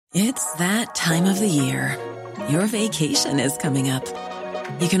It's that time of the year. Your vacation is coming up.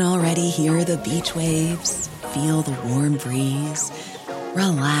 You can already hear the beach waves, feel the warm breeze,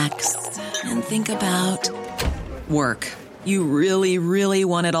 relax, and think about work. You really, really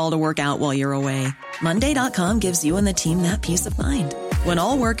want it all to work out while you're away. Monday.com gives you and the team that peace of mind. When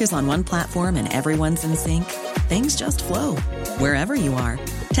all work is on one platform and everyone's in sync, things just flow. Wherever you are,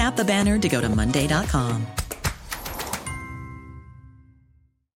 tap the banner to go to Monday.com.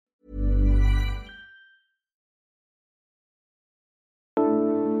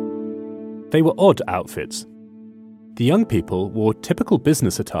 They were odd outfits. The young people wore typical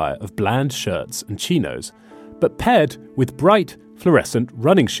business attire of bland shirts and chinos, but paired with bright, fluorescent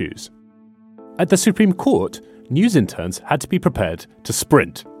running shoes. At the Supreme Court, news interns had to be prepared to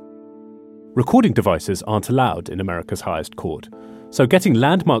sprint. Recording devices aren't allowed in America's highest court, so getting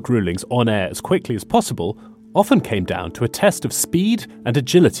landmark rulings on air as quickly as possible often came down to a test of speed and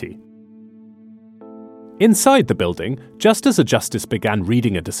agility. Inside the building, just as a justice began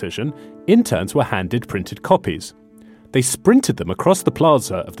reading a decision, interns were handed printed copies. They sprinted them across the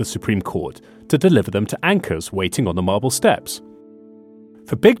plaza of the Supreme Court to deliver them to anchors waiting on the marble steps.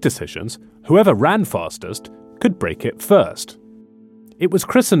 For big decisions, whoever ran fastest could break it first. It was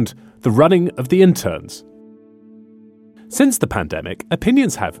christened the running of the interns. Since the pandemic,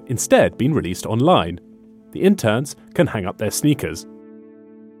 opinions have instead been released online. The interns can hang up their sneakers.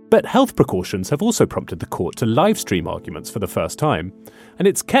 But health precautions have also prompted the court to live stream arguments for the first time, and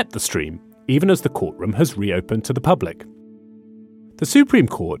it's kept the stream even as the courtroom has reopened to the public. The Supreme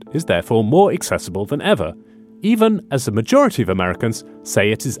Court is therefore more accessible than ever, even as the majority of Americans say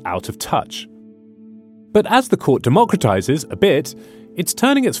it is out of touch. But as the court democratizes a bit, it's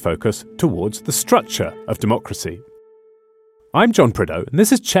turning its focus towards the structure of democracy. I'm John Prideaux, and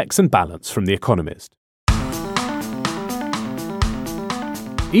this is Checks and Balance from The Economist.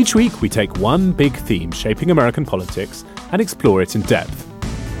 Each week, we take one big theme shaping American politics and explore it in depth.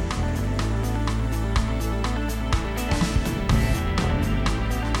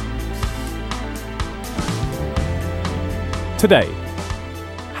 Today,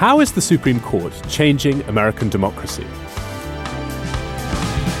 how is the Supreme Court changing American democracy?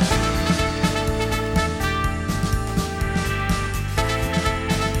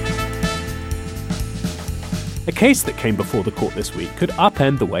 A case that came before the court this week could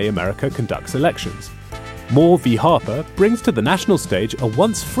upend the way America conducts elections. Moore v. Harper brings to the national stage a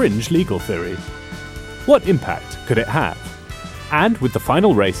once fringe legal theory. What impact could it have? And with the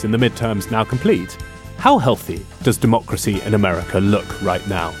final race in the midterms now complete, how healthy does democracy in America look right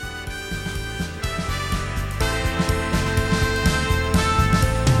now?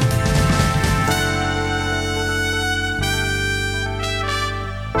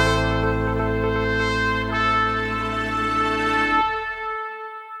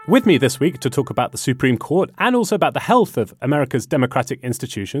 With me this week to talk about the Supreme Court and also about the health of America's democratic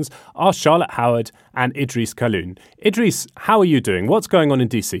institutions are Charlotte Howard and Idris Khaloun. Idris, how are you doing? What's going on in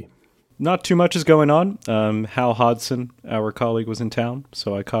DC? Not too much is going on. Hal Hodson, our colleague, was in town,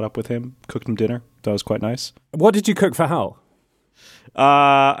 so I caught up with him, cooked him dinner. That was quite nice. What did you cook for Hal?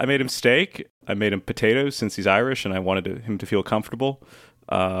 I made him steak. I made him potatoes since he's Irish, and I wanted him to feel comfortable.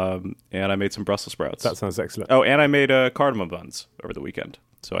 And I made some Brussels sprouts. That sounds excellent. Oh, and I made cardamom buns over the weekend.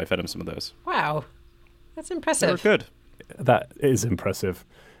 So I fed him some of those. Wow. That's impressive. They were good. That is impressive.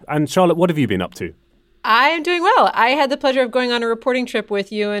 And Charlotte, what have you been up to? I am doing well. I had the pleasure of going on a reporting trip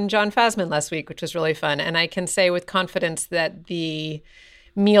with you and John Fasman last week, which was really fun. And I can say with confidence that the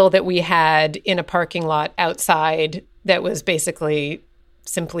meal that we had in a parking lot outside that was basically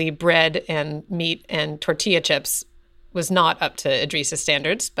simply bread and meat and tortilla chips was not up to Idris's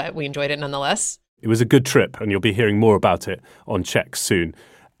standards, but we enjoyed it nonetheless. It was a good trip, and you'll be hearing more about it on Checks soon.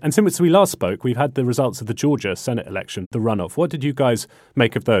 And since we last spoke, we've had the results of the Georgia Senate election, the runoff. What did you guys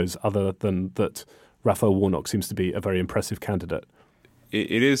make of those, other than that Raphael Warnock seems to be a very impressive candidate?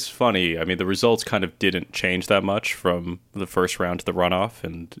 It is funny. I mean, the results kind of didn't change that much from the first round to the runoff.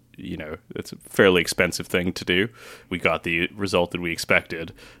 And, you know, it's a fairly expensive thing to do. We got the result that we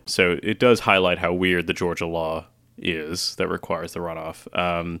expected. So it does highlight how weird the Georgia law is that requires the runoff.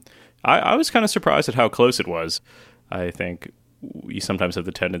 I was kind of surprised at how close it was. I think we sometimes have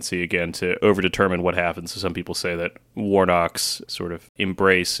the tendency, again, to overdetermine what happens. So some people say that Warnock's sort of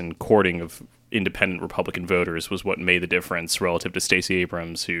embrace and courting of independent Republican voters was what made the difference relative to Stacey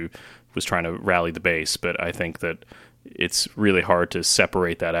Abrams, who was trying to rally the base. But I think that it's really hard to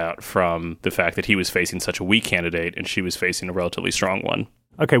separate that out from the fact that he was facing such a weak candidate and she was facing a relatively strong one.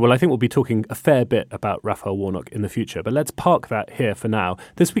 Okay, well, I think we'll be talking a fair bit about Raphael Warnock in the future, but let's park that here for now.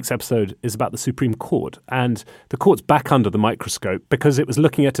 This week's episode is about the Supreme Court, and the court's back under the microscope because it was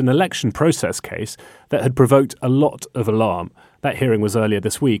looking at an election process case that had provoked a lot of alarm. That hearing was earlier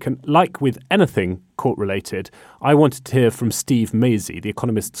this week, and like with anything court-related, I wanted to hear from Steve Mazie, the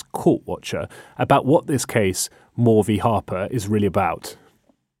Economist's court watcher, about what this case, Moore v. Harper, is really about.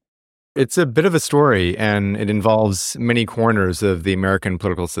 It's a bit of a story, and it involves many corners of the American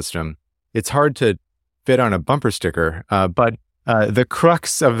political system. It's hard to fit on a bumper sticker, but the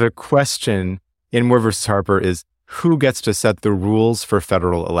crux of the question in Moore versus Harper is who gets to set the rules for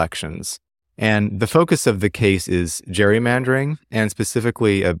federal elections. And the focus of the case is gerrymandering, and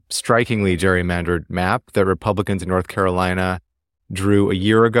specifically a strikingly gerrymandered map that Republicans in North Carolina drew a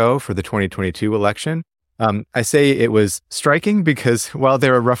year ago for the 2022 election. I say it was striking because while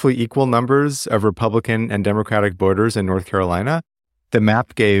there are roughly equal numbers of Republican and Democratic voters in North Carolina, the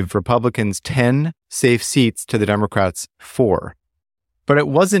map gave Republicans 10 safe seats to the Democrats 4. But it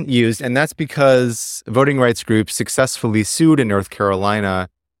wasn't used, and that's because voting rights groups successfully sued in North Carolina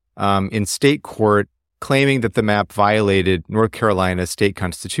in state court, claiming that the map violated North Carolina's state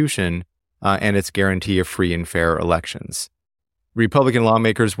constitution and its guarantee of free and fair elections. Republican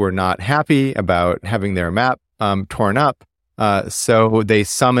lawmakers were not happy about having their map torn up, so they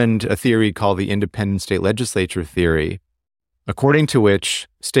summoned a theory called the independent state legislature theory, according to which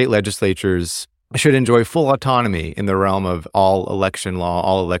state legislatures should enjoy full autonomy in the realm of all election law,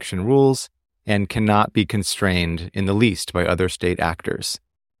 all election rules, and cannot be constrained in the least by other state actors.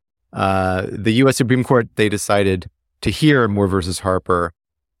 The U.S. Supreme Court, they decided to hear Moore versus Harper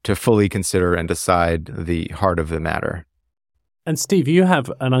to fully consider and decide the heart of the matter. And Steve, you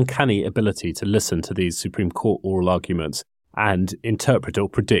have an uncanny ability to listen to these Supreme Court oral arguments and interpret or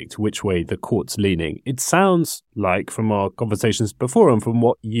predict which way the court's leaning. It sounds like, from our conversations before and from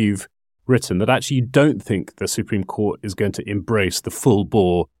what you've written, that actually you don't think the Supreme Court is going to embrace the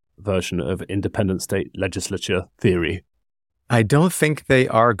full-bore version of independent state legislature theory. I don't think they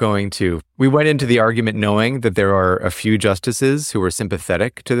are going to. We went into the argument knowing that there are a few justices who are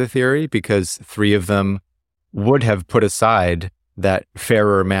sympathetic to the theory because 3 of them would have put aside that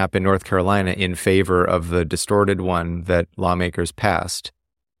fairer map in North Carolina in favor of the distorted one that lawmakers passed.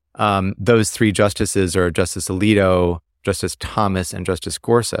 Those 3 justices are Justice Alito, Justice Thomas, and Justice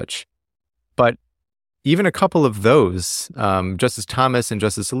Gorsuch. But even a couple of those, Justice Thomas and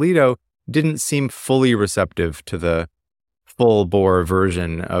Justice Alito, didn't seem fully receptive to the full-bore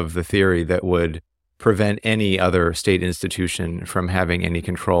version of the theory that would prevent any other state institution from having any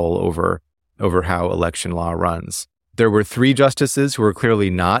control over how election law runs. There were 3 justices who were clearly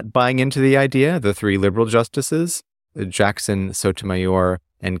not buying into the idea, the 3 liberal justices, Jackson, Sotomayor,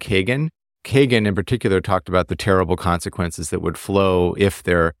 and Kagan. Kagan in particular talked about the terrible consequences that would flow if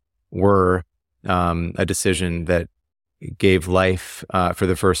there were a decision that gave life for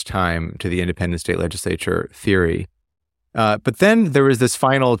the first time to the independent state legislature theory. But then there was this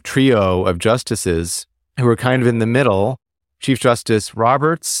final trio of justices who were kind of in the middle, Chief Justice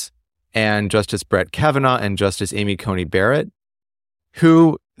Roberts and Justice Brett Kavanaugh and Justice Amy Coney Barrett,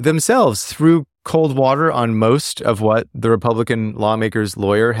 who themselves threw cold water on most of what the Republican lawmaker's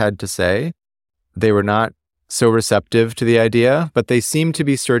lawyer had to say. They were not so receptive to the idea, but they seemed to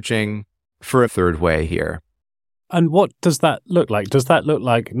be searching for a third way here. And what does that look like? Does that look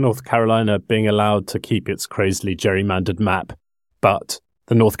like North Carolina being allowed to keep its crazily gerrymandered map, but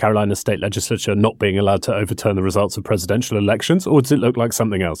the North Carolina state legislature not being allowed to overturn the results of presidential elections, or does it look like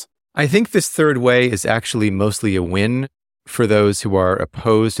something else? I think this third way is actually mostly a win for those who are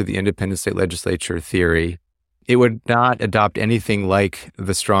opposed to the independent state legislature theory. It would not adopt anything like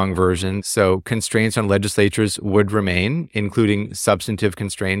the strong version, so constraints on legislatures would remain, including substantive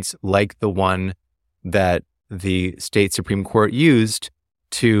constraints like the one that the state Supreme Court used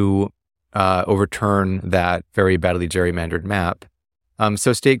to overturn that very badly gerrymandered map.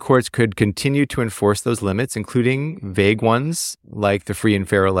 So state courts could continue to enforce those limits, including vague ones like the free and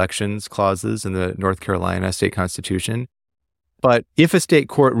fair elections clauses in the North Carolina state constitution. But if a state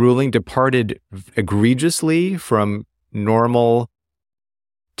court ruling departed egregiously from normal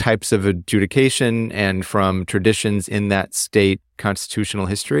types of adjudication and from traditions in that state constitutional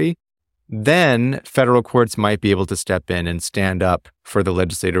history, then federal courts might be able to step in and stand up for the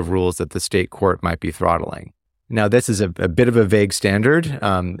legislative rules that the state court might be throttling. Now, this is a bit of a vague standard,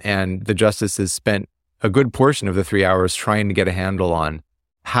 and the justices spent a good portion of the 3 hours trying to get a handle on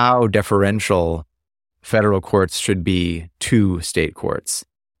how deferential federal courts should be to state courts.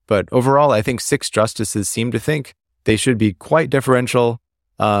 But overall, I think 6 justices seem to think they should be quite deferential,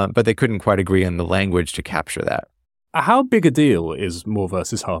 but they couldn't quite agree on the language to capture that. How big a deal is Moore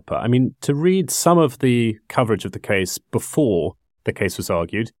versus Harper? I mean, to read some of the coverage of the case before the case was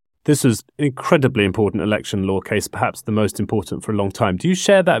argued, this was an incredibly important election law case, perhaps the most important for a long time. Do you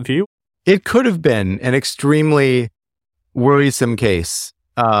share that view? It could have been an extremely worrisome case.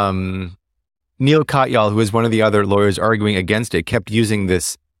 Neil Katyal, who was one of the other lawyers arguing against it, kept using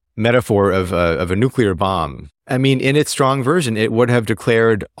this metaphor of a nuclear bomb. I mean, in its strong version, it would have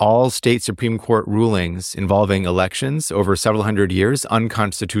declared all state Supreme Court rulings involving elections over several hundred years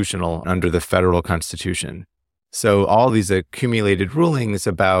unconstitutional under the federal Constitution. So all these accumulated rulings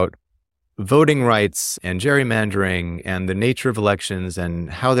about voting rights and gerrymandering and the nature of elections and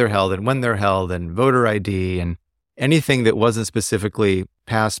how they're held and when they're held and voter ID and anything that wasn't specifically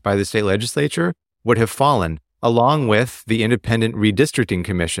passed by the state legislature would have fallen, along with the independent redistricting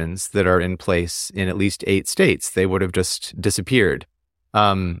commissions that are in place in at least 8 states. They would have just disappeared.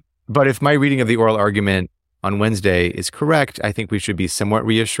 But if my reading of the oral argument on Wednesday is correct, I think we should be somewhat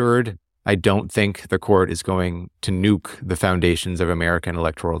reassured. I don't think the court is going to nuke the foundations of American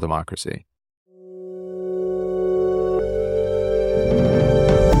electoral democracy.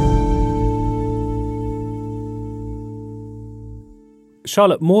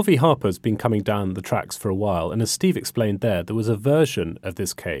 Charlotte, Moore v. Harper's been coming down the tracks for a while, and as Steve explained there was a version of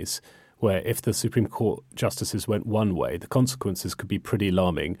this case where if the Supreme Court justices went one way, the consequences could be pretty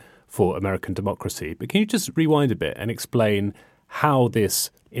alarming for American democracy. But can you just rewind a bit and explain how this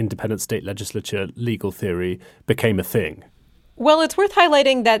independent state legislature legal theory became a thing? Well, it's worth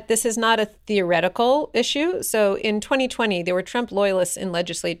highlighting that this is not a theoretical issue. So in 2020, there were Trump loyalists in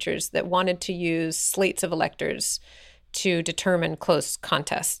legislatures that wanted to use slates of electors to determine close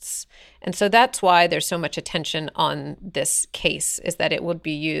contests. And so that's why there's so much attention on this case, is that it would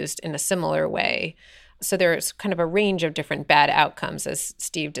be used in a similar way. So there's kind of a range of different bad outcomes, as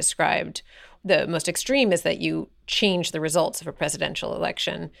Steve described. The most extreme is that you change the results of a presidential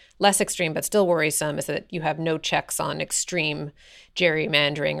election. Less extreme, but still worrisome, is that you have no checks on extreme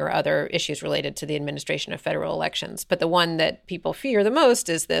gerrymandering or other issues related to the administration of federal elections. But the one that people fear the most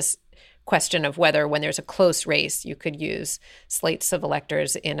is this question of whether, when there's a close race, you could use slates of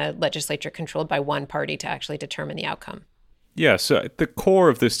electors in a legislature controlled by one party to actually determine the outcome. Yeah, so the core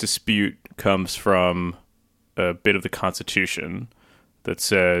of this dispute comes from a bit of the Constitution that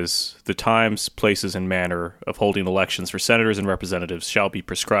says the times, places, and manner of holding elections for senators and representatives shall be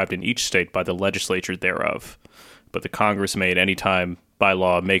prescribed in each state by the legislature thereof, but the Congress may at any time by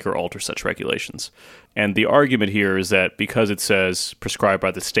law make or alter such regulations. And the argument here is that because it says prescribed by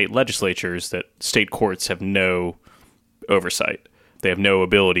the state legislatures, that state courts have no oversight. They have no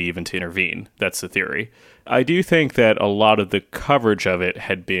ability even to intervene. That's the theory. I do think that a lot of the coverage of it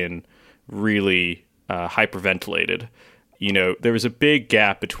had been really hyperventilated. You know, there was a big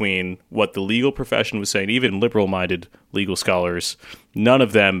gap between what the legal profession was saying, even liberal-minded legal scholars. None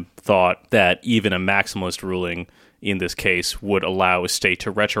of them thought that even a maximalist ruling in this case would allow a state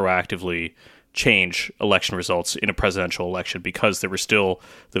to retroactively change election results in a presidential election, because there were still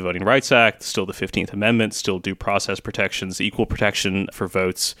the Voting Rights Act, still the 15th Amendment, still due process protections, equal protection for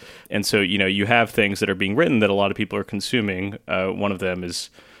votes. And so, you know, you have things that are being written that a lot of people are consuming. One of them is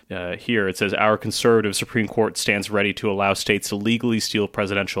here. It says, our conservative Supreme Court stands ready to allow states to legally steal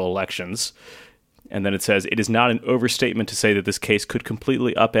presidential elections. And then it says, it is not an overstatement to say that this case could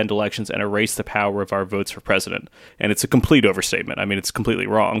completely upend elections and erase the power of our votes for president. And it's a complete overstatement. I mean, it's completely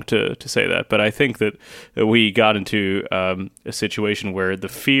wrong to say that. But I think that we got into a situation where the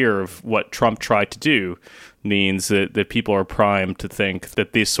fear of what Trump tried to do means that people are primed to think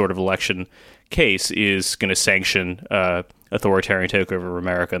that this sort of election case is going to sanction authoritarian takeover of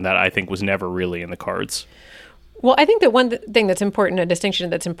America. And that, I think, was never really in the cards. Well, I think that one thing that's important, a distinction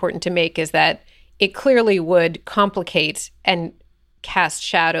that's important to make, is that it clearly would complicate and cast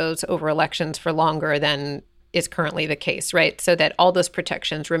shadows over elections for longer than is currently the case, right? So that all those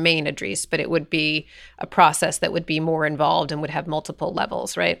protections remain, Idris, but it would be a process that would be more involved and would have multiple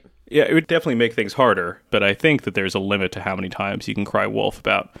levels, right? Yeah, it would definitely make things harder, but I think that there's a limit to how many times you can cry wolf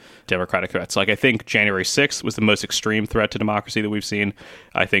about democratic threats. Like, I think January 6th was the most extreme threat to democracy that we've seen.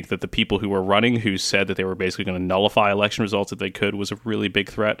 I think that the people who were running, who said that they were basically going to nullify election results if they could, was a really big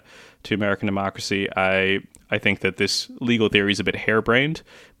threat to American democracy. I think that this legal theory is a bit harebrained,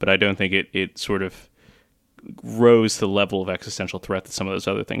 but I don't think it sort of rose to the level of existential threat that some of those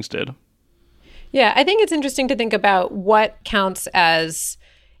other things did. Yeah, I think it's interesting to think about what counts as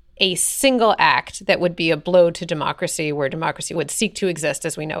a single act that would be a blow to democracy, where democracy would seek to exist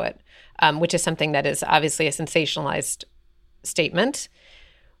as we know it, which is something that is obviously a sensationalized statement.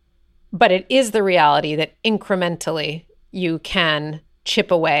 But it is the reality that incrementally you can chip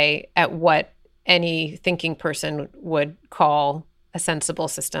away at what any thinking person would call a sensible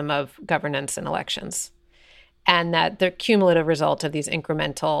system of governance and elections, and that the cumulative result of these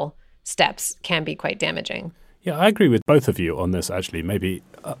incremental steps can be quite damaging. Yeah, I agree with both of you on this, actually, maybe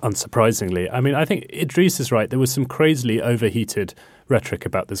unsurprisingly. I mean, I think Idris is right. There was some crazily overheated rhetoric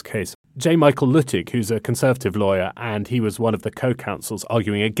about this case. J. Michael Luttig, who's a Conservative lawyer, and he was one of the co-counsels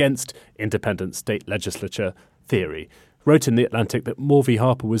arguing against independent state legislature theory, wrote in The Atlantic that Moore v.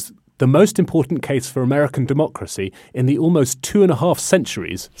 Harper was the most important case for American democracy in the almost 2.5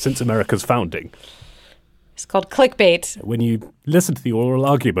 centuries since America's founding. It's called clickbait. When you listen to the oral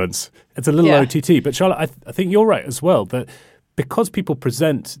arguments, it's a little OTT. But Charlotte, I think you're right as well, that because people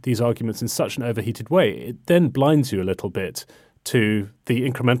present these arguments in such an overheated way, it then blinds you a little bit to the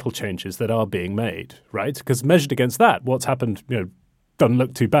incremental changes that are being made, right? Because measured against that, what's happened, doesn't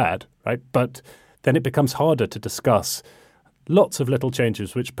look too bad, right? But then it becomes harder to discuss lots of little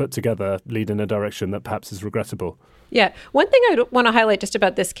changes which put together lead in a direction that perhaps is regrettable. Yeah. One thing I want to highlight just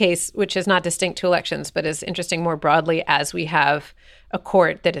about this case, which is not distinct to elections, but is interesting more broadly as we have a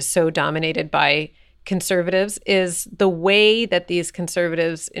court that is so dominated by conservatives, is the way that these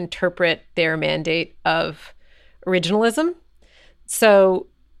conservatives interpret their mandate of originalism. So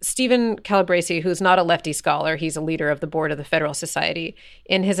Stephen Calabresi, who's not a lefty scholar, he's a leader of the board of the Federalist Society,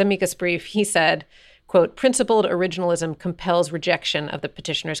 in his amicus brief, he said, quote, "Principled originalism compels rejection of the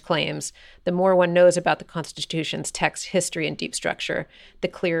petitioner's claims. The more one knows about the Constitution's text, history, and deep structure, the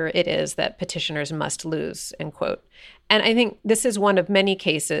clearer it is that petitioners must lose," end quote. And I think this is one of many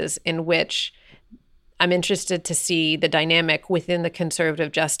cases in which I'm interested to see the dynamic within the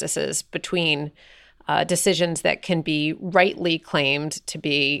conservative justices between decisions that can be rightly claimed to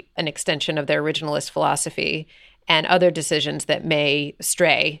be an extension of their originalist philosophy and other decisions that may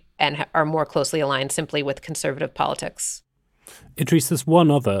stray and are more closely aligned simply with conservative politics. Idris, there's one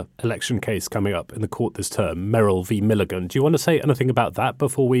other election case coming up in the court this term, Merrill v. Milligan. Do you want to say anything about that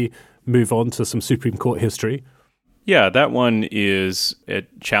before we move on to some Supreme Court history? Yeah, that one is a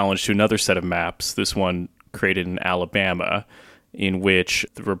challenge to another set of maps, this one created in Alabama, in which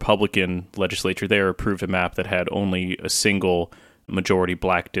the Republican legislature there approved a map that had only a single majority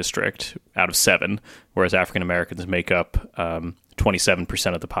black district out of 7, whereas African Americans make up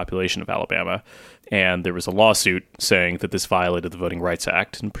 27% of the population of Alabama. And there was a lawsuit saying that this violated the Voting Rights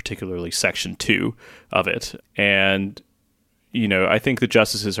Act, and particularly Section 2 of it. And, I think the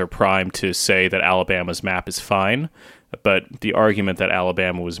justices are primed to say that Alabama's map is fine, but the argument that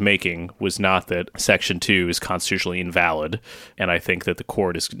Alabama was making was not that Section 2 is constitutionally invalid, and I think that the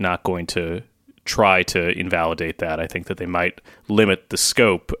court is not going to try to invalidate that. I think that they might limit the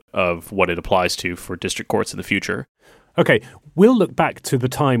scope of what it applies to for district courts in the future. Okay, we'll look back to the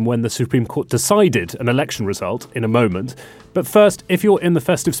time when the Supreme Court decided an election result in a moment. But first, if you're in the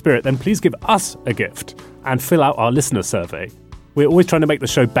festive spirit, then please give us a gift and fill out our listener survey. We're always trying to make the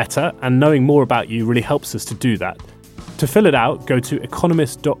show better, and knowing more about you really helps us to do that. To fill it out, go to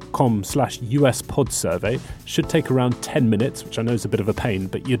economist.com/US pod survey. Should take around 10 minutes, which I know is a bit of a pain,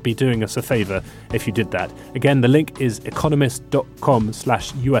 but you'd be doing us a favour if you did that. Again, the link is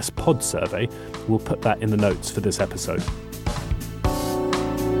economist.com/US pod survey. We'll put that in the notes for this episode.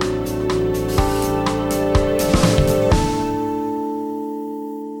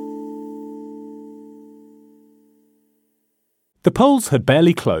 The polls had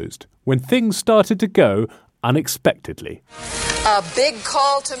barely closed when things started to go unexpectedly. A big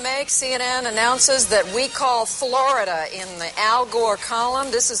call to make. CNN announces that we call Florida in the Al Gore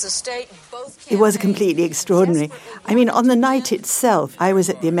column. This is a state both It was completely extraordinary. I mean, on the night itself, I was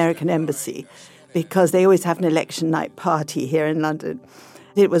at the American Embassy because they always have an election night party here in London.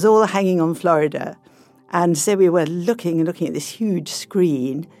 It was all hanging on Florida. And so we were looking at this huge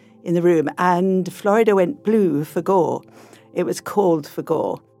screen in the room, and Florida went blue for Gore. It was called for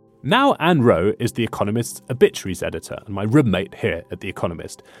Gore. Now Anne Rowe is The Economist's obituaries editor and my roommate here at The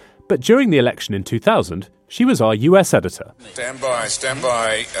Economist. But during the election in 2000, she was our US editor. Stand by.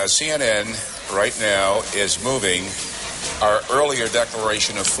 CNN right now is moving our earlier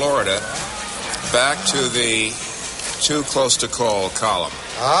declaration of Florida back to the too close to call column.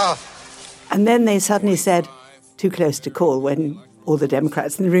 And then they suddenly said, too close to call, when all the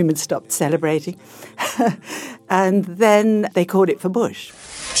Democrats in the room had stopped celebrating. And then they called it for Bush.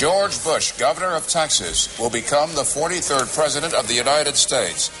 George Bush, governor of Texas, will become the 43rd president of the United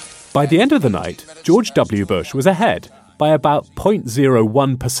States. By the end of the night, George W. Bush was ahead by about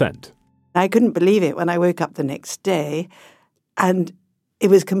 0.01%. I couldn't believe it when I woke up the next day, and it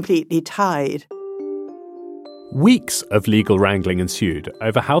was completely tied. Weeks of legal wrangling ensued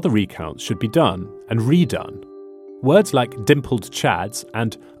over how the recount should be done and redone. Words like dimpled chads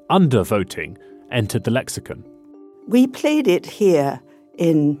and undervoting entered the lexicon. We played it here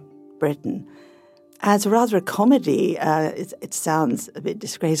in Britain as rather a comedy. It sounds a bit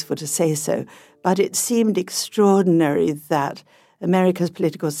disgraceful to say so, but it seemed extraordinary that America's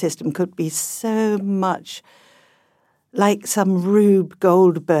political system could be so much like some Rube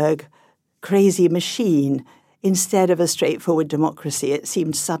Goldberg crazy machine instead of a straightforward democracy. It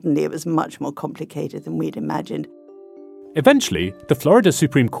seemed suddenly it was much more complicated than we'd imagined. Eventually, the Florida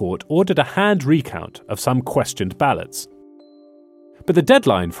Supreme Court ordered a hand recount of some questioned ballots. But the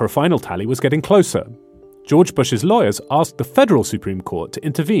deadline for a final tally was getting closer. George Bush's lawyers asked the federal Supreme Court to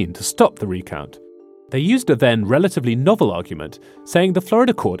intervene to stop the recount. They used a then relatively novel argument, saying the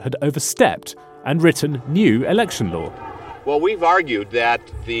Florida court had overstepped and written new election law. Well, we've argued that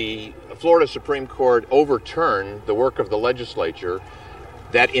the Florida Supreme Court overturned the work of the legislature,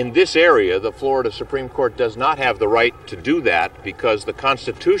 that in this area, the Florida Supreme Court does not have the right to do that because the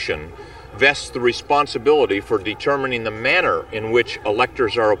Constitution vests the responsibility for determining the manner in which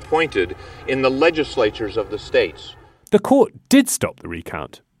electors are appointed in the legislatures of the states. The court did stop the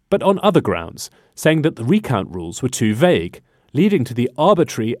recount, but on other grounds, saying that the recount rules were too vague, leading to the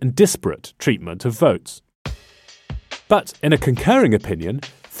arbitrary and disparate treatment of votes. But in a concurring opinion,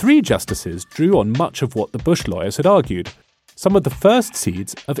 3 justices drew on much of what the Bush lawyers had argued, some of the first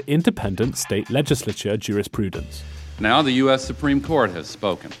seeds of independent state legislature jurisprudence. Now the U.S. Supreme Court has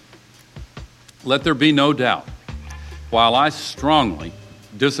spoken. Let there be no doubt, while I strongly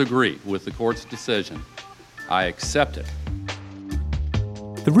disagree with the court's decision, I accept it.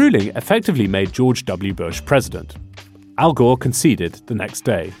 The ruling effectively made George W. Bush president. Al Gore conceded the next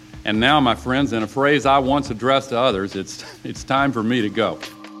day. And now, my friends, in a phrase I once addressed to others, it's time for me to go.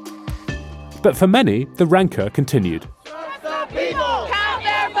 But for many, the rancor continued. Trust the people! Count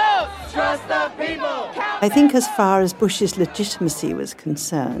their votes! Trust the people! I think as far as Bush's legitimacy was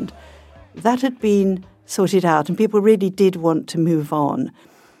concerned, that had been sorted out and people really did want to move on.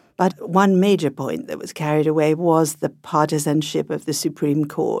 But one major point that was carried away was the partisanship of the Supreme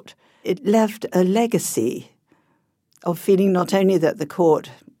Court. It left a legacy of feeling not only that the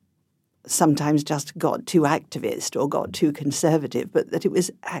court sometimes just got too activist or got too conservative, but that it was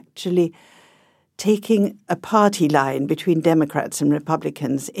actually taking a party line between Democrats and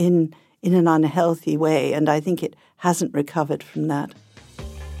Republicans in an unhealthy way, and I think it hasn't recovered from that.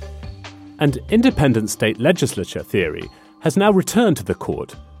 And independent state legislature theory has now returned to the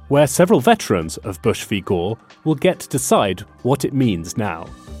court, where several veterans of Bush v. Gore will get to decide what it means now.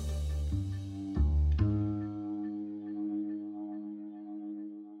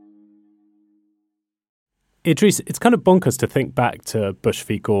 Idris, it's kind of bonkers to think back to Bush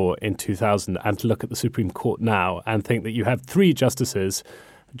v. Gore in 2000 and to look at the Supreme Court now and think that you have 3 justices,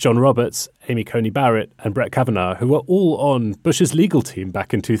 John Roberts, Amy Coney Barrett, and Brett Kavanaugh, who were all on Bush's legal team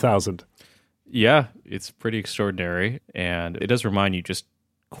back in 2000. Yeah, it's pretty extraordinary, and it does remind you just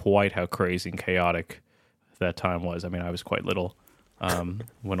quite how crazy and chaotic that time was. I mean, I was quite little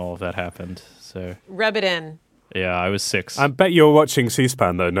when all of that happened. So rub it in. Yeah, I was 6. I bet you were watching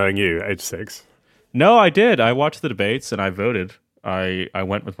C-SPAN, though, knowing you, age 6. No, I did. I watched the debates and I voted. I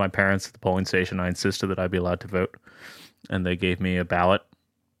went with my parents to the polling station. I insisted that I be allowed to vote, and they gave me a ballot.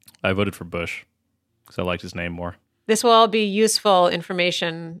 I voted for Bush because I liked his name more. This will all be useful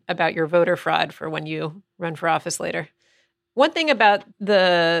information about your voter fraud for when you run for office later. One thing about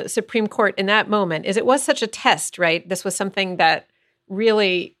the Supreme Court in that moment is it was such a test, right? This was something that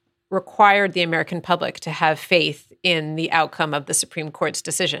really required the American public to have faith in the outcome of the Supreme Court's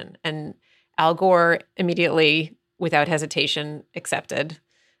decision. And Al Gore immediately, without hesitation, accepted.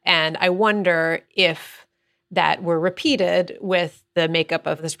 And I wonder if that were repeated with the makeup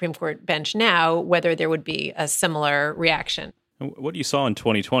of the Supreme Court bench now, whether there would be a similar reaction. What you saw in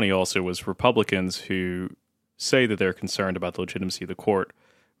 2020 also was Republicans who say that they're concerned about the legitimacy of the court,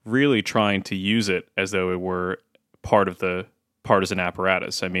 really trying to use it as though it were part of the partisan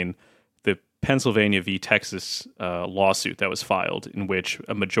apparatus. I mean, the Pennsylvania v. Texas lawsuit that was filed, in which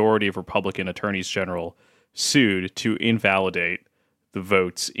a majority of Republican attorneys general sued to invalidate the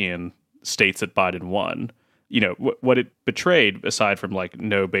votes in states that Biden won. You know, what it betrayed, aside from like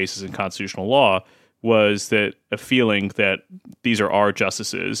no basis in constitutional law, was that a feeling that these are our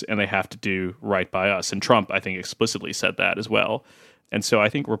justices and they have to do right by us. And Trump, I think, explicitly said that as well. And so I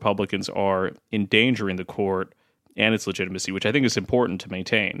think Republicans are endangering the court and its legitimacy, which I think is important to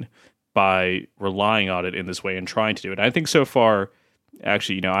maintain, by relying on it in this way and trying to do it. And I think so far,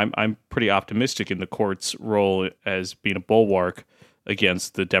 actually, you know, I'm pretty optimistic in the court's role as being a bulwark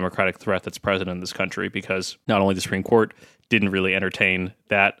against the democratic threat that's present in this country, because not only the Supreme Court didn't really entertain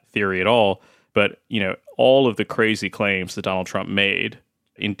that theory at all, but, you know, all of the crazy claims that Donald Trump made,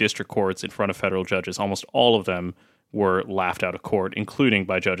 in district courts in front of federal judges, almost all of them were laughed out of court, including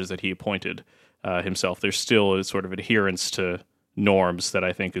by judges that he appointed himself. There's still a sort of adherence to norms that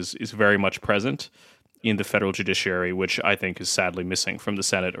I think is very much present in the federal judiciary, which I think is sadly missing from the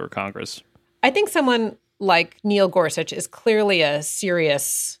Senate or Congress. I think someone like Neil Gorsuch is clearly a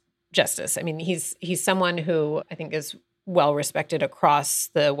serious justice. I mean, he's someone who I think is well respected across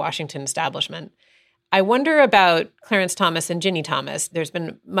the Washington establishment. I wonder about Clarence Thomas and Ginny Thomas. There's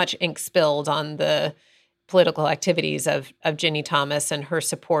been much ink spilled on the political activities of Ginny Thomas and her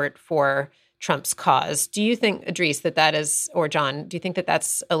support for Trump's cause. Do you think, Idris, that is, or John, do you think that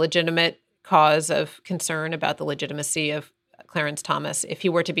that's a legitimate cause of concern about the legitimacy of Clarence Thomas if he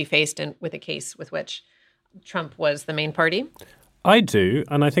were to be faced with a case with which Trump was the main party? I do,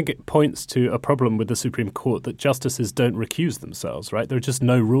 and I think it points to a problem with the Supreme Court that justices don't recuse themselves, right? There are just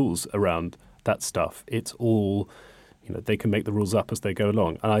no rules around that stuff. It's all, they can make the rules up as they go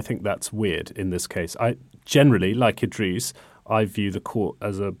along. And I think that's weird in this case. I generally, like Idris, I view the court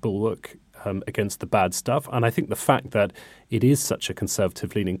as a bulwark against the bad stuff. And I think the fact that it is such a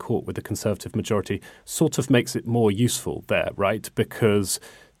conservative-leaning court with a conservative majority sort of makes it more useful there, right? Because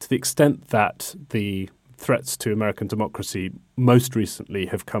to the extent that the threats to American democracy most recently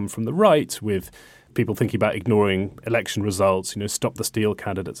have come from the right, with people thinking about ignoring election results, stop the steal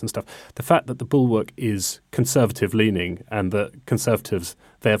candidates and stuff. The fact that the bulwark is conservative-leaning and that conservatives,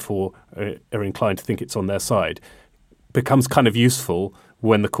 therefore, are inclined to think it's on their side becomes kind of useful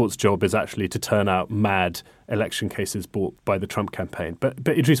when the court's job is actually to turn out mad election cases brought by the Trump campaign. But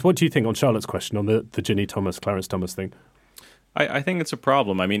Idris, what do you think on Charlotte's question, on the Ginny Thomas, Clarence Thomas thing? I think it's a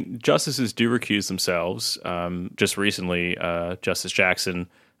problem. I mean, justices do recuse themselves. Just recently, Justice Jackson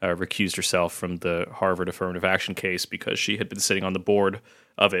recused herself from the Harvard affirmative action case because she had been sitting on the board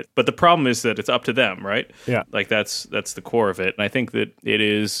of it. But the problem is that it's up to them, right? Yeah. Like that's the core of it. And I think that it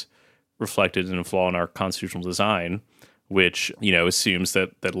is reflected in a flaw in our constitutional design, which, assumes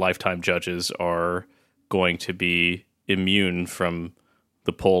that lifetime judges are going to be immune from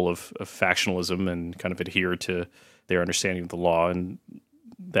the pull of factionalism and kind of adhere to their understanding of the law. And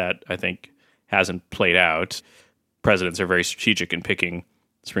that, I think, hasn't played out. Presidents are very strategic in picking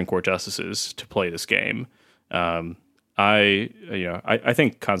Supreme Court justices to play this game. I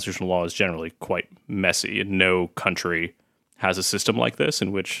think constitutional law is generally quite messy, and no country has a system like this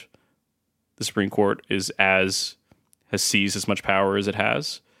in which the Supreme Court has seized as much power as it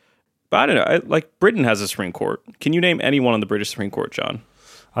has. But I don't know. Britain has a Supreme Court. Can you name anyone on the British Supreme Court, John?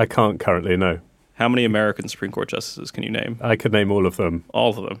 I can't currently, no. How many American Supreme Court justices can you name? I could name all of them. All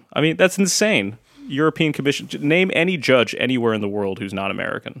of them. I mean, that's insane. European Commission. Name any judge anywhere in the world who's not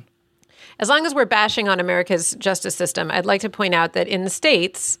American. As long as we're bashing on America's justice system, I'd like to point out that in the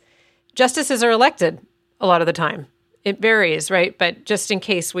States, justices are elected a lot of the time. It varies, right? But just in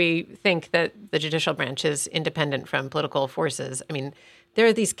case we think that the judicial branch is independent from political forces, I mean, there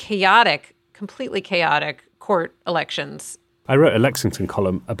are these completely chaotic court elections. I wrote a Lexington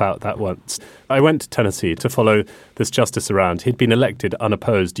column about that once. I went to Tennessee to follow this justice around. He'd been elected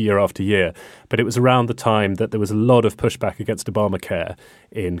unopposed year after year, but it was around the time that there was a lot of pushback against Obamacare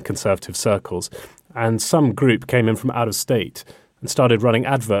in conservative circles. And some group came in from out of state and started running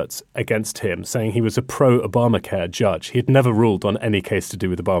adverts against him, saying he was a pro-Obamacare judge. He had never ruled on any case to do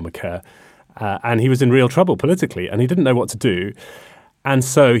with Obamacare. And he was in real trouble politically, and he didn't know what to do. And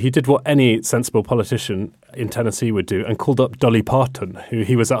so he did what any sensible politician in Tennessee would do and called up Dolly Parton, who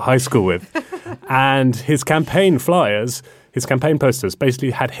he was at high school with. And his campaign flyers, his campaign posters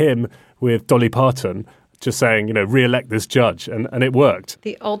basically had him with Dolly Parton just saying, re-elect this judge. And it worked.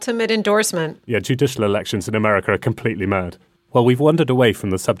 The ultimate endorsement. Yeah, judicial elections in America are completely mad. Well, we've wandered away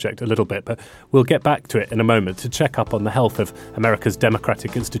from the subject a little bit, but we'll get back to it in a moment to check up on the health of America's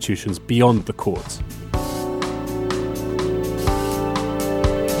democratic institutions beyond the courts.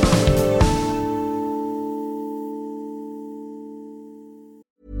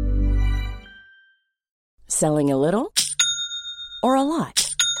 Selling a little or a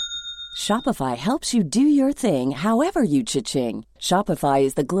lot? Shopify helps you do your thing however you cha-ching. Shopify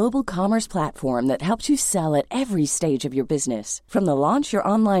is the global commerce platform that helps you sell at every stage of your business. From the launch your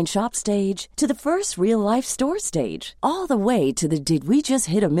online shop stage to the first real-life store stage, all the way to the did we just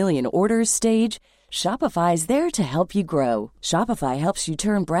hit a million orders stage. Shopify is there to help you grow. Shopify helps you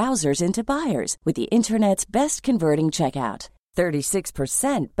turn browsers into buyers with the internet's best converting checkout.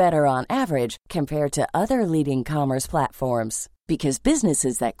 36% better on average compared to other leading commerce platforms. Because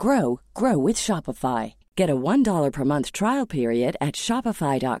businesses that grow, grow with Shopify. Get a $1 per month trial period at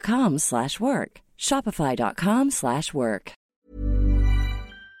shopify.com/work. Shopify.com/work.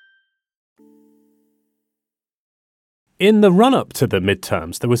 In the run-up to the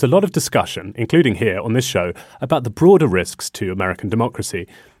midterms, there was a lot of discussion, including here on this show, about the broader risks to American democracy.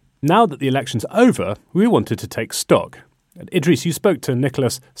 Now that the election's over, we wanted to take stock. Idris, you spoke to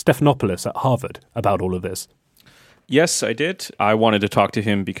Nicholas Stephanopoulos at Harvard about all of this. Yes, I did. I wanted to talk to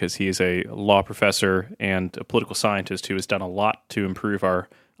him because he is a law professor and a political scientist who has done a lot to improve our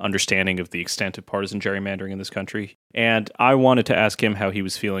understanding of the extent of partisan gerrymandering in this country. And I wanted to ask him how he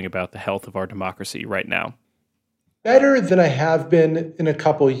was feeling about the health of our democracy right now. Better than I have been in a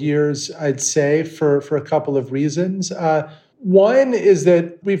couple of years, I'd say, for a couple of reasons. One is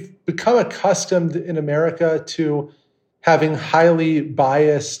that we've become accustomed in America to having highly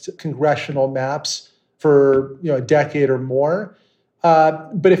biased congressional maps for a decade or more.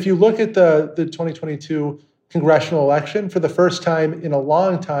 But if you look at the 2022 congressional election, for the first time in a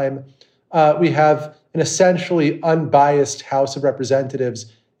long time, we have an essentially unbiased House of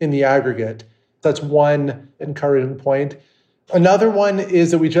Representatives in the aggregate. That's one encouraging point. Another one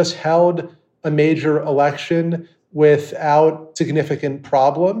is that we just held a major election without significant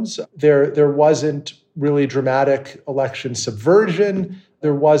problems. There wasn't really dramatic election subversion.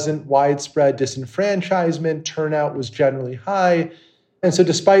 There wasn't widespread disenfranchisement. Turnout was generally high. And so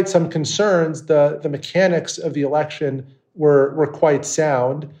despite some concerns, the mechanics of the election were quite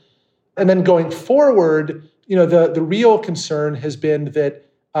sound. And then going forward, the real concern has been that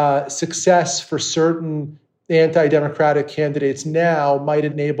success for certain anti-democratic candidates now might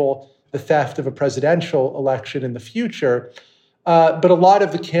enable the theft of a presidential election in the future. But a lot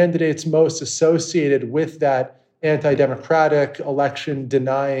of the candidates most associated with that anti-democratic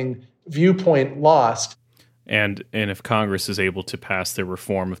election-denying viewpoint lost. And if Congress is able to pass their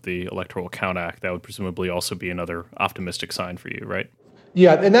reform of the Electoral Count Act, that would presumably also be another optimistic sign for you, right?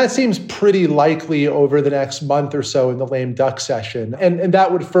 Yeah, and that seems pretty likely over the next month or so in the lame duck session. And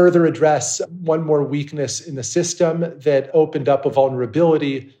that would further address one more weakness in the system that opened up a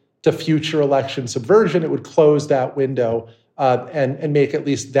vulnerability to future election subversion. It would close that window and make at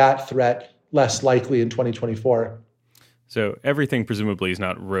least that threat less likely in 2024. So everything presumably is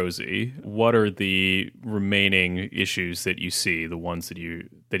not rosy. What are the remaining issues that you see, the ones that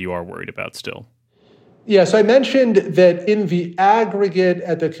you are worried about still? Yeah, so I mentioned that in the aggregate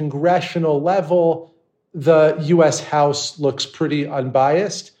at the congressional level, the U.S. House looks pretty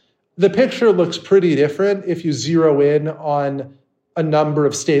unbiased. The picture looks pretty different if you zero in on a number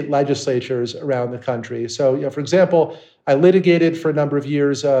of state legislatures around the country. So, for example, I litigated for a number of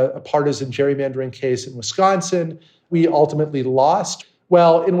years a partisan gerrymandering case in Wisconsin. We ultimately lost.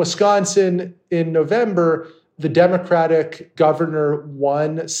 Well, in Wisconsin in November, the Democratic governor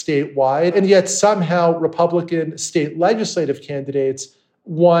won statewide, and yet somehow Republican state legislative candidates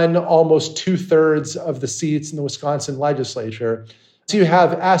won almost 2/3 of the seats in the Wisconsin legislature. So you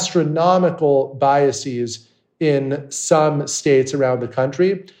have astronomical biases in some states around the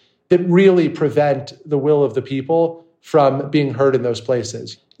country that really prevent the will of the people from being heard in those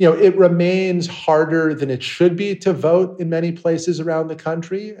places. It remains harder than it should be to vote in many places around the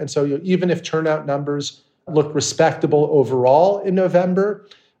country. And so even if turnout numbers look respectable overall in November,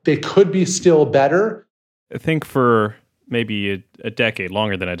 they could be still better. I think for maybe a decade,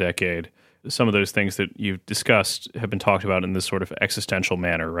 longer than a decade, some of those things that you've discussed have been talked about in this sort of existential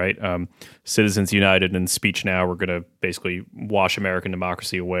manner, right? Citizens United and Speech Now were going to basically wash American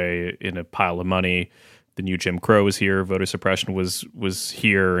democracy away in a pile of money. The new Jim Crow was here. Voter suppression was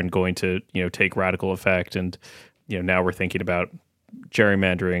here and going to take radical effect. And now we're thinking about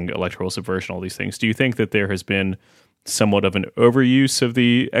gerrymandering, electoral subversion, all these things. Do you think that there has been somewhat of an overuse of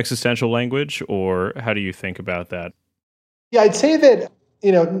the existential language, or how do you think about that? Yeah, I'd say that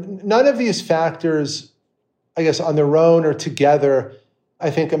none of these factors, I guess, on their own or together, I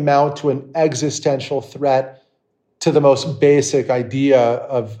think amount to an existential threat to the most basic idea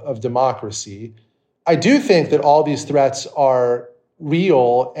of democracy. I do think that all these threats are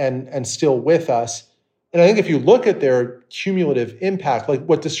real and still with us. And I think if you look at their cumulative impact, like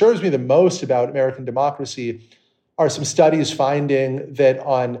what disturbs me the most about American democracy are some studies finding that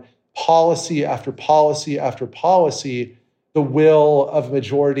on policy after policy after policy, the will of a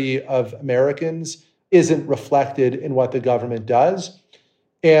majority of Americans isn't reflected in what the government does.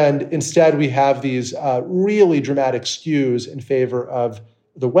 And instead, we have these really dramatic skews in favor of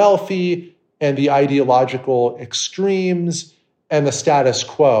the wealthy and the ideological extremes and the status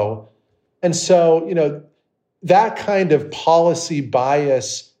quo. And so, that kind of policy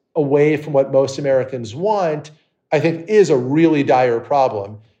bias away from what most Americans want, I think, is a really dire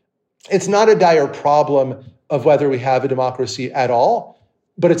problem. It's not a dire problem of whether we have a democracy at all,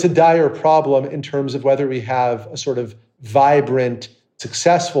 but it's a dire problem in terms of whether we have a sort of vibrant,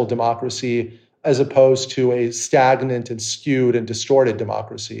 successful democracy as opposed to a stagnant and skewed and distorted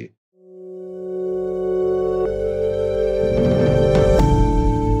democracy.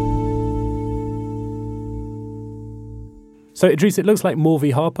 So, Idris, it looks like Moore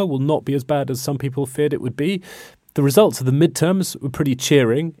v. Harper will not be as bad as some people feared it would be. The results of the midterms were pretty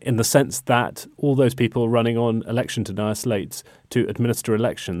cheering in the sense that all those people running on election denier slates to administer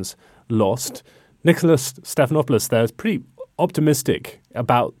elections lost. Nicholas Stephanopoulos there is pretty optimistic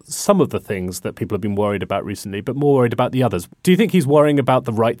about some of the things that people have been worried about recently, but more worried about the others. Do you think he's worrying about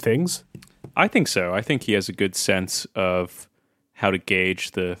the right things? I think so. I think he has a good sense of how to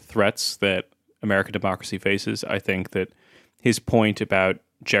gauge the threats that American democracy faces. I think that his point about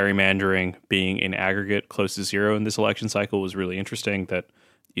gerrymandering being in aggregate close to zero in this election cycle was really interesting. That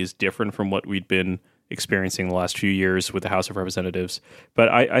is different from what we'd been experiencing the last few years with the House of Representatives. But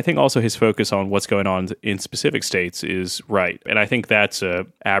I think also his focus on what's going on in specific states is right. And I think that's a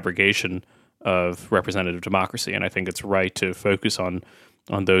abrogation of representative democracy. And I think it's right to focus on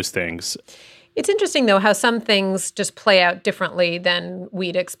those things. It's interesting, though, how some things just play out differently than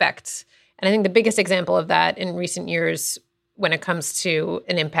we'd expect. And I think the biggest example of that in recent years when it comes to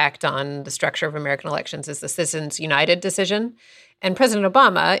an impact on the structure of American elections is the Citizens United decision. And President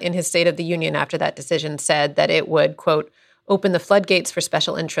Obama, in his State of the Union after that decision, said that it would, quote, open the floodgates for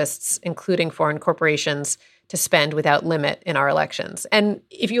special interests, including foreign corporations, to spend without limit in our elections. And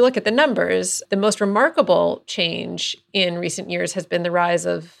if you look at the numbers, the most remarkable change in recent years has been the rise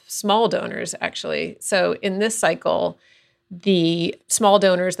of small donors, actually. So in this cycle, the small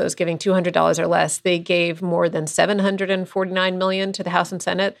donors, those giving $200 or less, they gave more than $749 million to the House and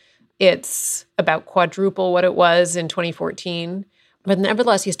Senate. It's about quadruple what it was in 2014. But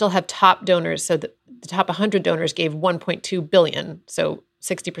nevertheless, you still have top donors. So the top 100 donors gave $1.2 billion, so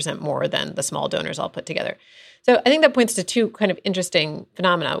 60% more than the small donors all put together. So I think that points to two kind of interesting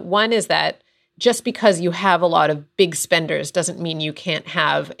phenomena. One is that just because you have a lot of big spenders doesn't mean you can't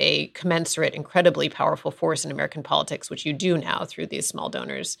have a commensurate, incredibly powerful force in American politics, which you do now through these small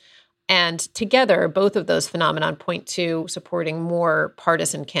donors. And together, both of those phenomena point to supporting more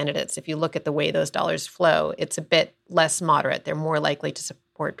partisan candidates. If you look at the way those dollars flow, it's a bit less moderate. They're more likely to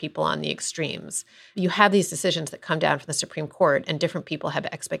support people on the extremes. You have these decisions that come down from the Supreme Court, and different people have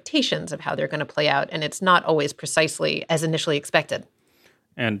expectations of how they're going to play out, and it's not always precisely as initially expected.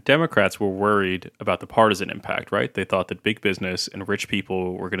 And Democrats were worried about the partisan impact, right? They thought that big business and rich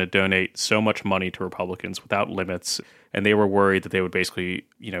people were going to donate so much money to Republicans without limits. And they were worried that they would basically,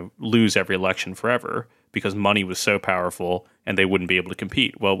 lose every election forever because money was so powerful and they wouldn't be able to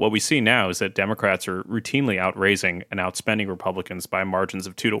compete. Well, what we see now is that Democrats are routinely outraising and outspending Republicans by margins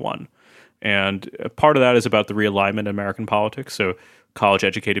of 2-1. And part of that is about the realignment in American politics. So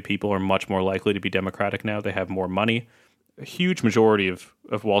college-educated people are much more likely to be Democratic now. They have more money. A huge majority of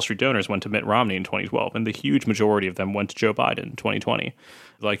Wall Street donors went to Mitt Romney in 2012, and the huge majority of them went to Joe Biden in 2020.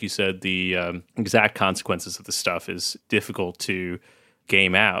 Like you said, the exact consequences of this stuff is difficult to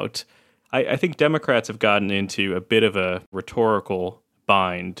game out. I think Democrats have gotten into a bit of a rhetorical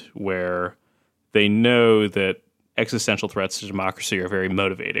bind where they know that existential threats to democracy are very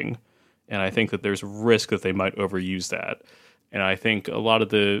motivating, and I think that there's a risk that they might overuse that. And I think a lot of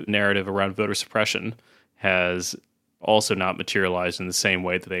the narrative around voter suppression has also not materialized in the same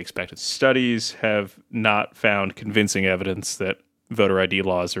way that they expected. Studies have not found convincing evidence that voter ID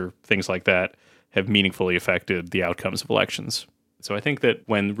laws or things like that have meaningfully affected the outcomes of elections. So I think that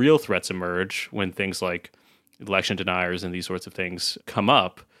when real threats emerge, when things like election deniers and these sorts of things come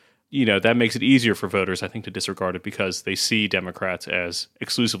up, that makes it easier for voters, I think, to disregard it because they see Democrats as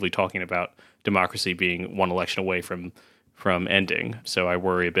exclusively talking about democracy being one election away from ending. So I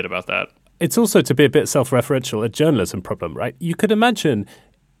worry a bit about that. It's also, to be a bit self-referential, a journalism problem, right? You could imagine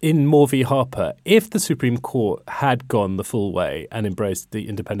in Moore v. Harper, if the Supreme Court had gone the full way and embraced the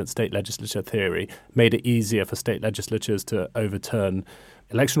independent state legislature theory, made it easier for state legislatures to overturn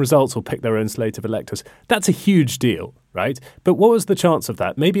election results or pick their own slate of electors, that's a huge deal, right? But what was the chance of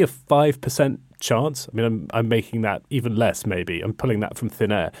that? Maybe a 5% chance? I mean, I'm making that even less, maybe. I'm pulling that from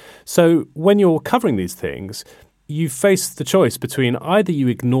thin air. So when you're covering these things, you face the choice between either you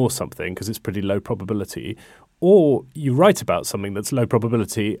ignore something because it's pretty low probability, or you write about something that's low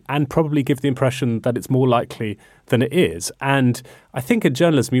probability and probably give the impression that it's more likely than it is. And I think in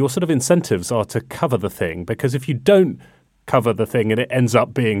journalism, your sort of incentives are to cover the thing, because if you don't cover the thing and it ends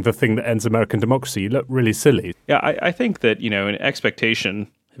up being the thing that ends American democracy, you look really silly. Yeah, I think that, in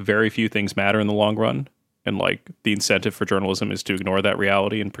expectation, very few things matter in the long run. And the incentive for journalism is to ignore that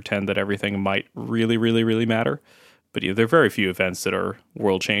reality and pretend that everything might really, really, really matter. But there are very few events that are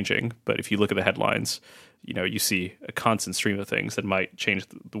world changing. But if you look at the headlines, you see a constant stream of things that might change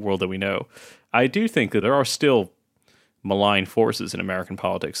the world that we know. I do think that there are still malign forces in American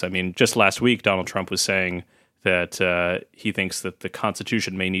politics. I mean, just last week, Donald Trump was saying that he thinks that the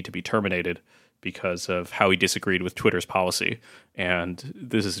Constitution may need to be terminated because of how he disagreed with Twitter's policy. And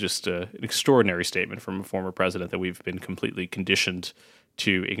this is just an extraordinary statement from a former president that we've been completely conditioned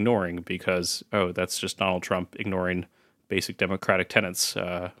to ignoring because, that's just Donald Trump ignoring basic democratic tenets.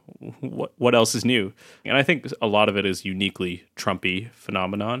 What else is new? And I think a lot of it is uniquely Trumpy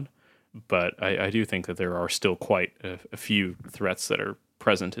phenomenon, but I do think that there are still quite a few threats that are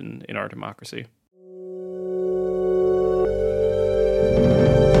present in our democracy.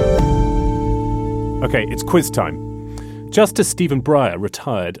 Okay, it's quiz time. Justice Stephen Breyer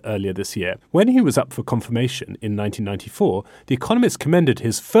retired earlier this year. When he was up for confirmation in 1994, The Economist commended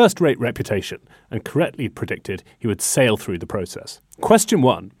his first-rate reputation and correctly predicted he would sail through the process. Question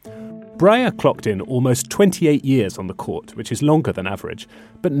 1. Breyer clocked in almost 28 years on the court, which is longer than average,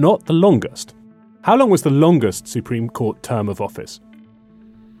 but not the longest. How long was the longest Supreme Court term of office?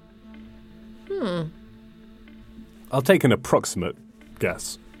 I'll take an approximate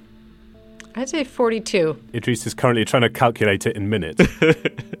guess. I'd say 42. Idris is currently trying to calculate it in minutes.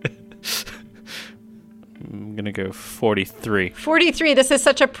 I'm going to go 43. 43. This is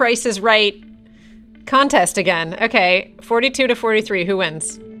such a Price is Right contest again. Okay, 42 to 43. Who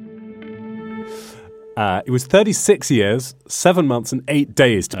wins? It was 36 years, 7 months, and 8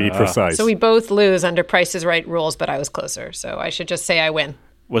 days to be precise. So we both lose under Price is Right rules, but I was closer. So I should just say I win.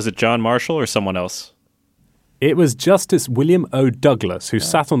 Was it John Marshall or someone else? It was Justice William O. Douglas, who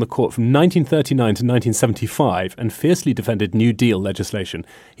sat on the court from 1939 to 1975 and fiercely defended New Deal legislation.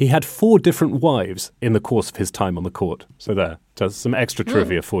 He had 4 different wives in the course of his time on the court. So there, just some extra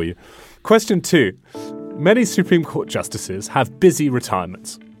trivia for you. Question 2. Many Supreme Court justices have busy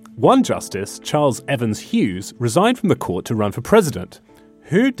retirements. One justice, Charles Evans Hughes, resigned from the court to run for president.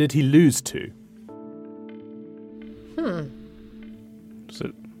 Who did he lose to?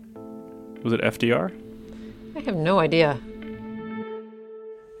 Was it FDR? I have no idea.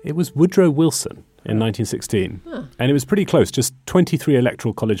 It was Woodrow Wilson in 1916. And it was pretty close, just 23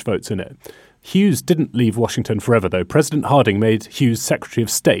 electoral college votes in it. Hughes didn't leave Washington forever, though. President Harding made Hughes Secretary of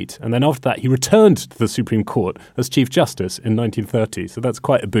State, and then after that he returned to the Supreme Court as Chief Justice in 1930. So that's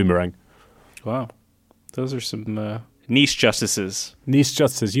quite a boomerang. Wow. Those are some niche justices. Niche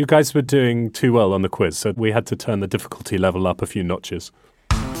justices. You guys were doing too well on the quiz, so we had to turn the difficulty level up a few notches.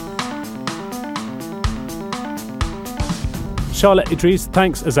 Charlotte, Idris,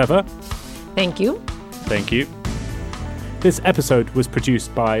 thanks as ever. Thank you. Thank you. This episode was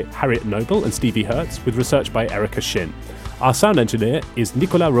produced by Harriet Noble and Stevie Hertz, with research by Erica Shin. Our sound engineer is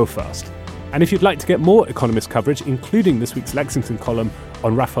Nicolas Rofast. And if you'd like to get more Economist coverage, including this week's Lexington column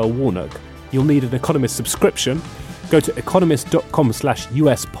on Raphael Warnock, you'll need an Economist subscription. Go to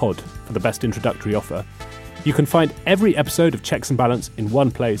economist.com/USpod for the best introductory offer. You can find every episode of Checks and Balance in one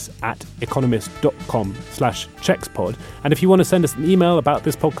place at economist.com/checkspod. And if you want to send us an email about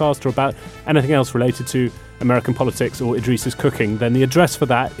this podcast or about anything else related to American politics or Idris's cooking, then the address for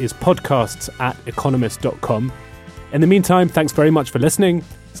that is podcasts@economist.com. In the meantime, thanks very much for listening.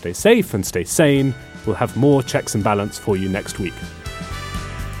 Stay safe and stay sane. We'll have more Checks and Balance for you next week.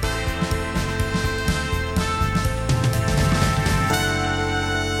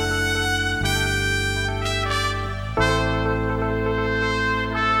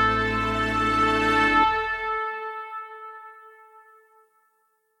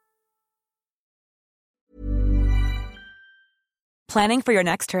 Planning for your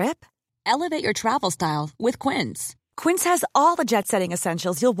next trip? Elevate your travel style with Quince. Quince has all the jet-setting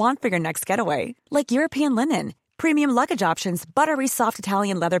essentials you'll want for your next getaway, like European linen, premium luggage options, buttery soft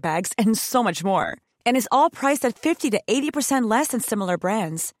Italian leather bags, and so much more. And is all priced at 50 to 80% less than similar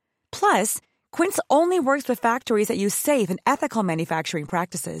brands. Plus, Quince only works with factories that use safe and ethical manufacturing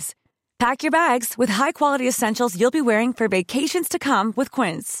practices. Pack your bags with high-quality essentials you'll be wearing for vacations to come with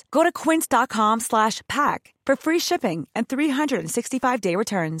Quince. Go to quince.com/pack for free shipping and 365-day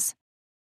returns.